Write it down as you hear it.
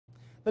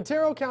The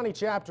Terrell County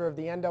chapter of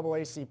the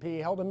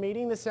NAACP held a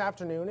meeting this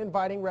afternoon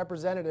inviting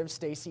Representative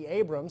Stacey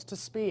Abrams to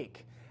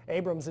speak.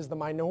 Abrams is the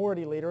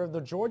minority leader of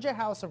the Georgia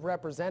House of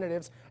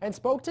Representatives and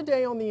spoke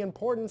today on the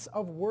importance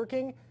of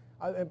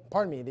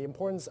the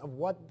importance of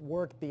what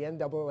work the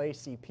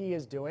NAACP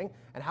is doing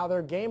and how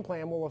their game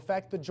plan will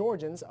affect the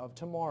Georgians of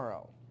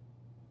tomorrow.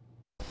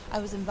 I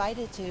was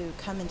invited to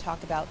come and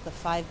talk about the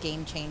 5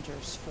 game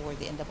changers for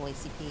the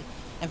NAACP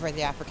and for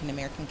the African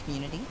American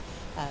community.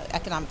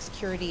 Economic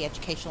security,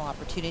 educational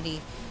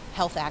opportunity,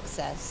 health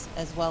access,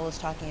 as well as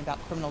talking about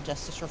criminal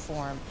justice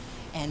reform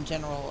and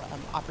general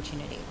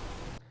opportunity.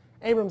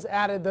 Abrams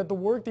added that the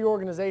work the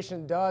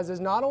organization does is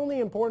not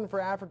only important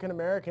for African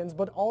Americans,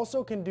 but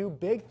also can do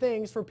big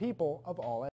things for people of all